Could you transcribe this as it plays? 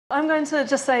I'm going to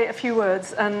just say a few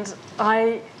words, and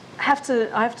I have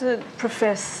to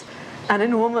profess an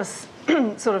enormous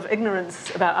sort of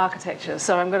ignorance about architecture.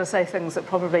 So I'm going to say things that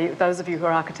probably those of you who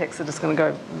are architects are just going to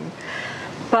go.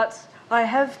 But I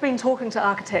have been talking to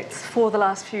architects for the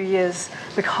last few years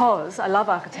because I love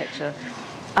architecture.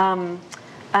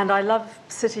 And I love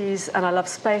cities, and I love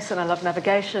space, and I love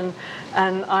navigation.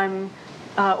 And I'm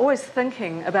always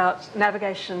thinking about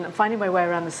navigation and finding my way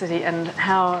around the city and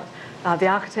how the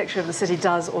architecture of the city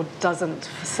does or doesn't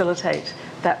facilitate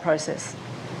that process.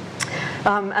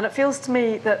 And it feels to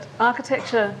me that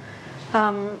architecture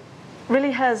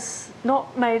really has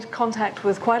not made contact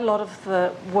with quite a lot of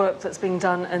the work that's being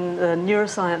done in the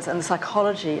neuroscience and the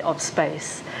psychology of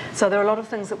space. So there are a lot of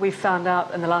things that we've found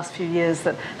out in the last few years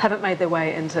that haven't made their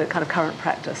way into kind of current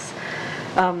practice.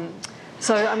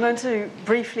 So I'm going to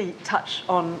briefly touch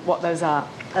on what those are,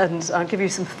 and I'll give you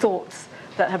some thoughts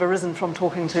that have arisen from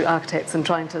talking to architects and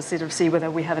trying to sort of see whether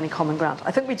we have any common ground.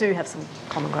 I think we do have some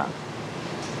common ground.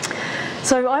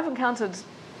 So I've encountered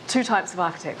two types of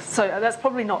architects. So that's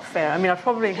probably not fair. I mean, I've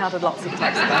probably encountered lots of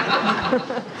types of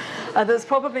architects.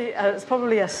 It's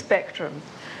probably a spectrum.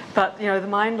 But, you know, the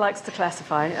mind likes to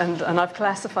classify, and I've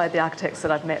classified the architects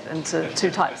that I've met into two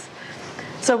types.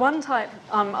 So one type,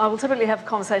 I will typically have a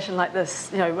conversation like this.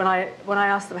 You know, when I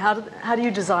ask them, how do you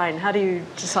design? How do you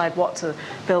decide what to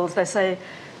build? They say,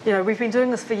 you know, we've been doing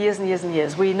this for years and years and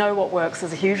years. We know what works.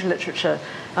 There's a huge literature,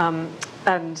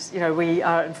 and you know, we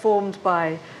are informed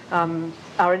by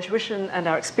our intuition and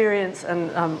our experience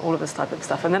and all of this type of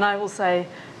stuff. And then I will say,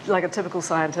 like a typical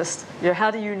scientist, you know,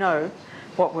 how do you know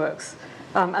what works?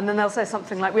 And then they'll say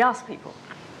something like, we ask people,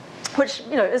 which,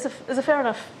 you know, is a fair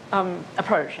enough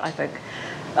approach, I think.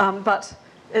 But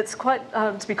it's quite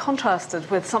to be contrasted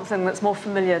with something that's more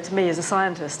familiar to me as a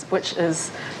scientist, which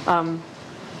is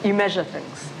you measure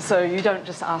things. So you don't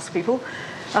just ask people,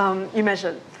 you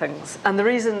measure things. And the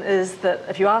reason is that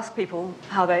if you ask people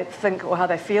how they think or how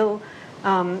they feel,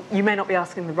 you may not be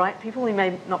asking the right people, you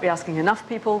may not be asking enough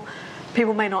people,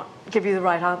 people may not give you the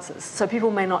right answers. So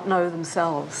people may not know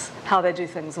themselves how they do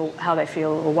things or how they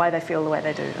feel or why they feel the way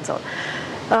they do and so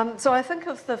on. So I think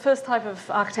of the first type of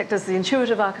architect as the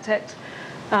intuitive architect,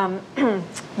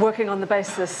 working on the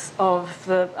basis of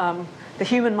the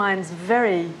human mind's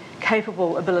very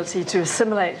capable ability to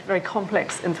assimilate very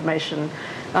complex information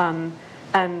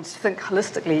and think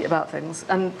holistically about things.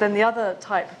 And then the other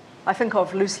type I think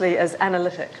of loosely as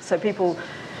analytic. So people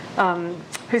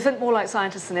who think more like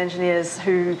scientists and engineers,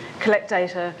 who collect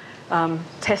data,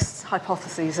 test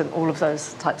hypotheses, and all of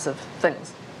those types of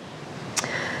things.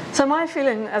 So my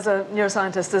feeling as a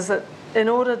neuroscientist is that in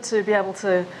order to be able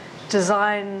to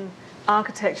design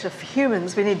architecture for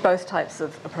humans, we need both types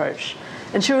of approach.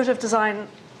 Intuitive design,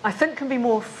 I think, can be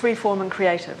more free-form and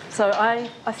creative. So I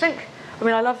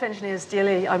mean, I love engineers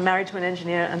dearly. I'm married to an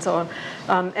engineer and so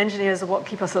on. Engineers are what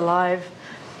keep us alive.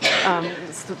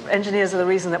 Engineers are the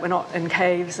reason that we're not in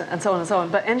caves and so on and so on.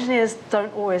 But engineers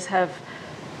don't always have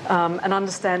an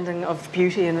understanding of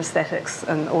beauty and aesthetics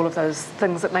and all of those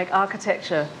things that make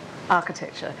architecture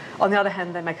architecture. On the other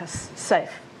hand, they make us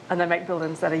safe and they make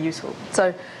buildings that are useful.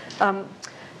 So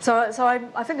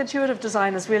I think intuitive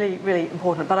design is really, really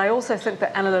important. But I also think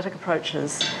that analytic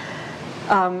approaches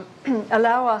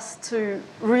allow us to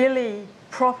really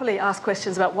properly ask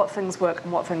questions about what things work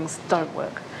and what things don't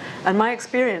work. And my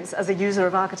experience as a user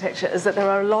of architecture is that there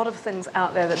are a lot of things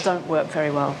out there that don't work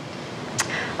very well.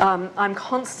 I'm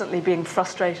constantly being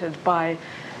frustrated by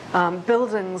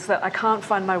buildings that I can't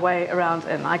find my way around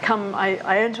in.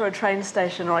 I enter a train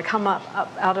station, or I come up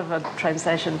out of a train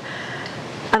station,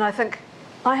 and I think,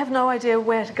 I have no idea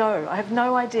where to go. I have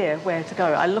no idea where to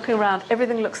go. I'm looking around,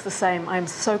 everything looks the same. I'm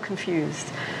so confused.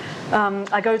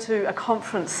 I go to a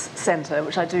conference centre,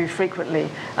 which I do frequently,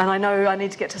 and I know I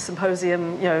need to get to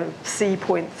symposium, you know,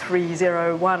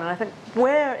 C.301, and I think,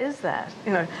 where is that?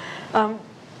 You know,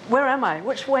 where am I?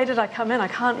 Which way did I come in? I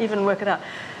can't even work it out.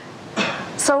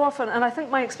 So often, and I think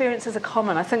my experiences are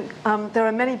common. I think there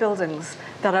are many buildings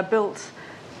that are built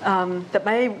that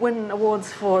may win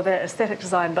awards for their aesthetic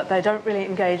design, but they don't really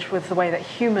engage with the way that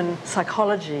human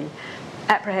psychology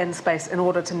apprehends space in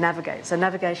order to navigate. So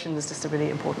navigation is just a really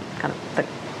important kind of thing.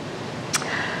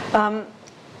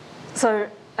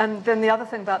 And then the other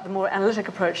thing about the more analytic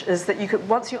approach is that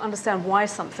once you understand why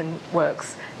something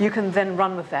works, you can then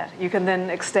run with that. You can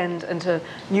then extend into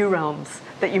new realms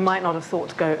that you might not have thought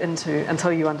to go into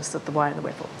until you understood the why and the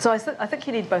wherefore. So I think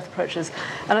you need both approaches.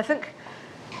 And I think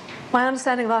My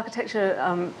understanding of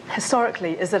architecture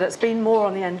historically is that it's been more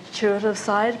on the intuitive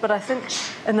side, but I think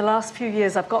in the last few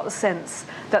years I've got the sense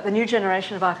that the new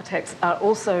generation of architects are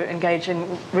also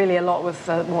engaging really a lot with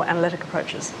more analytic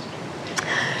approaches.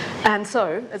 And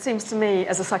so it seems to me,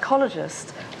 as a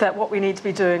psychologist, that what we need to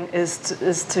be doing is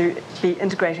to be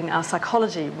integrating our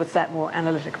psychology with that more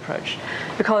analytic approach.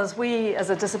 Because we,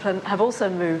 as a discipline, have also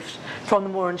moved from the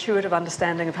more intuitive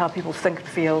understanding of how people think and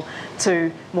feel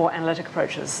to more analytic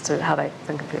approaches to how they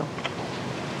think and feel.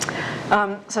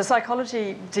 So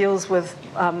psychology deals with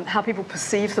how people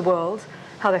perceive the world,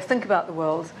 how they think about the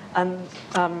world, and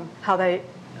how they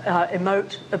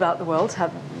emote about the world,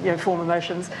 have, form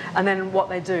emotions, and then what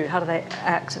they do, how do they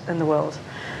act in the world.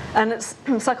 And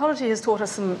psychology has taught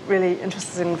us some really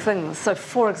interesting things. So,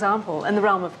 for example, in the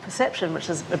realm of perception, which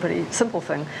is a pretty simple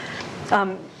thing,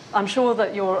 I'm sure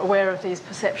that you're aware of these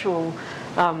perceptual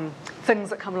things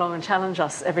that come along and challenge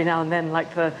us every now and then,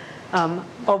 like the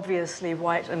obviously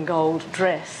white and gold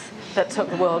dress that took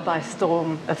the world by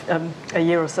storm a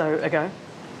year or so ago.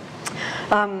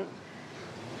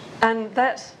 And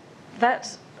that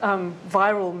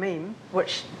viral meme,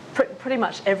 which pretty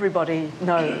much everybody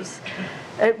knows,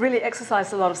 it really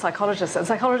exercised a lot of psychologists, and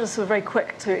psychologists were very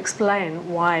quick to explain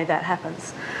why that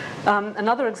happens.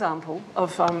 Another example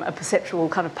of a perceptual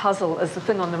kind of puzzle is the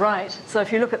thing on the right. So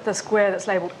if you look at the square that's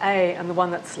labelled A and the one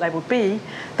that's labelled B,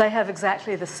 they have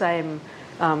exactly the same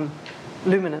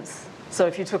luminance. So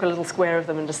if you took a little square of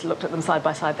them and just looked at them side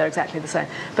by side, they're exactly the same.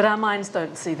 But our minds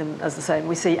don't see them as the same.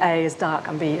 We see A as dark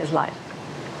and B as light.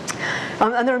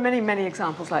 And there are many, many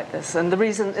examples like this. And the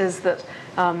reason is that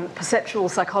perceptual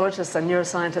psychologists and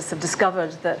neuroscientists have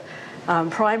discovered that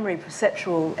primary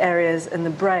perceptual areas in the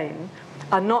brain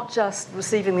are not just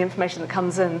receiving the information that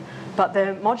comes in, but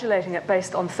they're modulating it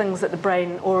based on things that the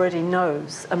brain already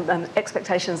knows and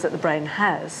expectations that the brain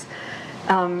has.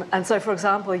 And so, for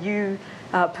example, you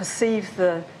perceive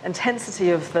the intensity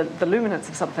of the luminance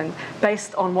of something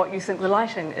based on what you think the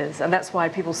lighting is. And that's why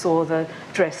people saw the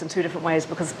dress in two different ways,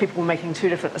 because people were making two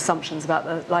different assumptions about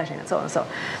the lighting and so on and so on.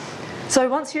 So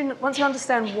once you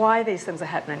understand why these things are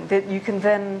happening, that you can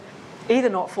then either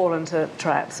not fall into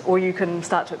traps, or you can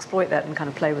start to exploit that and kind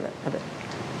of play with it a bit.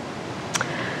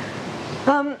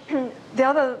 The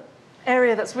other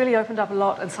area that's really opened up a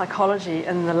lot in psychology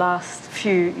in the last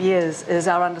few years is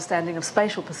our understanding of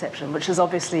spatial perception, which is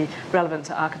obviously relevant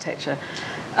to architecture.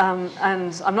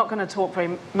 And I'm not going to talk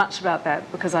very much about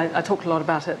that because I talked a lot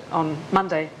about it on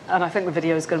Monday, and I think the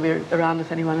video is going to be around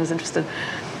if anyone is interested.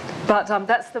 But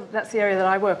that's the area that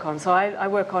I work on. So I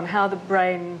work on how the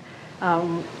brain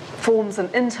forms an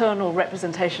internal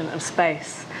representation of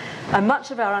space. And much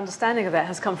of our understanding of that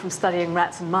has come from studying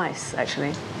rats and mice,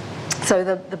 actually. So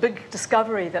the big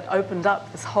discovery that opened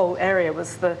up this whole area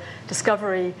was the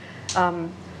discovery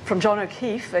from John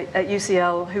O'Keefe at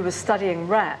UCL, who was studying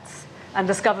rats and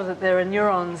discovered that there are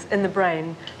neurons in the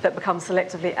brain that become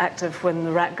selectively active when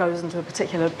the rat goes into a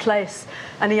particular place.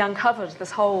 And he uncovered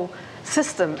this whole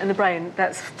system in the brain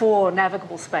that's for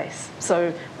navigable space.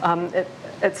 So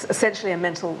it's essentially a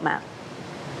mental map.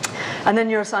 And then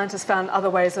neuroscientists found other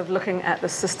ways of looking at the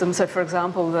system. So, for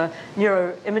example, the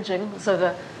neuroimaging, so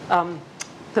the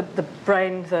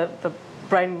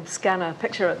brain scanner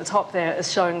picture at the top there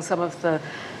is showing some of the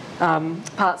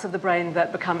parts of the brain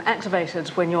that become activated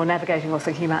when you're navigating or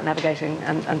thinking about navigating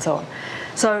and so on.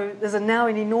 So there's now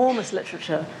an enormous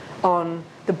literature on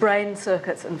the brain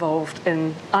circuits involved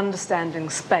in understanding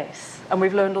space. And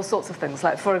we've learned all sorts of things,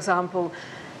 like, for example,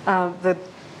 the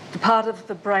part of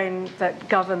the brain that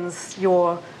governs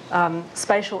your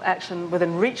spatial action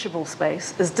within reachable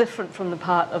space is different from the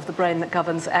part of the brain that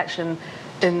governs action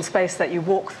in space that you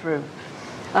walk through,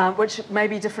 which may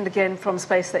be different again from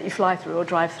space that you fly through or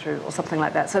drive through or something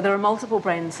like that. So there are multiple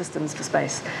brain systems for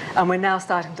space, and we're now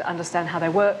starting to understand how they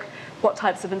work, what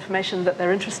types of information that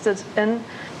they're interested in.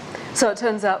 So it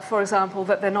turns out, for example,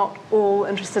 that they're not all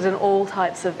interested in all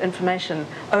types of information.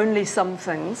 Only some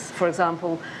things, for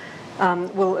example,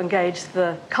 will engage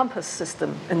the compass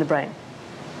system in the brain.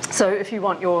 So if you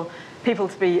want your people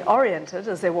to be oriented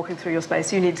as they're walking through your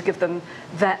space, you need to give them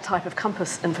that type of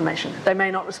compass information. They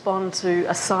may not respond to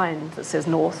a sign that says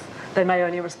north. They may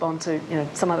only respond to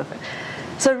some other thing.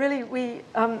 So really, we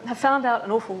have found out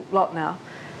an awful lot now,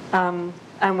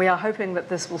 and we are hoping that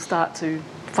this will start to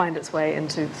find its way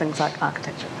into things like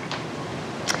architecture.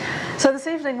 So this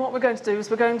evening, what we're going to do is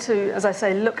we're going to, as I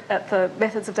say, look at the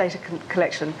methods of data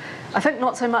collection. I think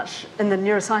not so much in the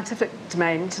neuroscientific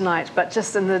domain tonight, but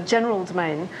just in the general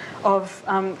domain of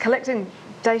collecting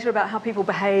data about how people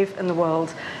behave in the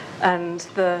world and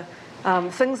the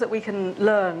things that we can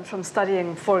learn from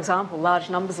studying, for example, large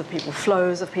numbers of people,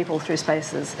 flows of people through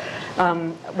spaces,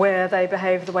 where they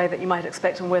behave the way that you might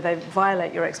expect and where they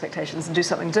violate your expectations and do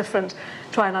something different.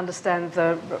 Try and understand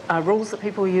the rules that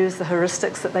people use, the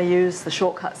heuristics that they use, the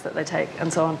shortcuts that they take,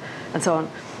 and so on, and so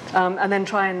on. And then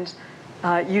try and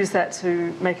use that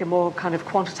to make a more kind of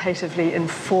quantitatively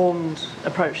informed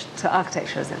approach to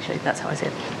architecture, essentially. That's how I see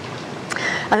it.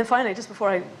 And then finally, just before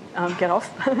I get off,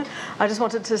 I just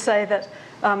wanted to say that,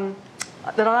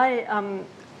 that I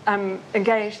am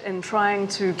engaged in trying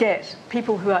to get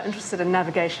people who are interested in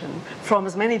navigation from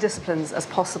as many disciplines as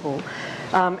possible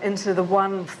into the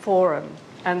one forum.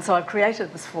 And so I've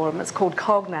created this forum. It's called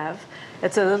CogNav.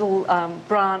 It's a little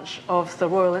branch of the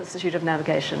Royal Institute of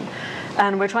Navigation.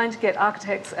 And we're trying to get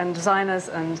architects and designers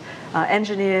and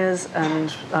engineers and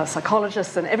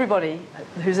psychologists and everybody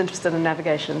who's interested in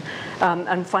navigation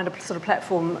and find a sort of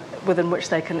platform within which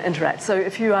they can interact. So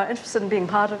if you are interested in being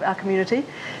part of our community,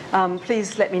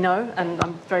 please let me know, and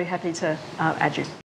I'm very happy to add you.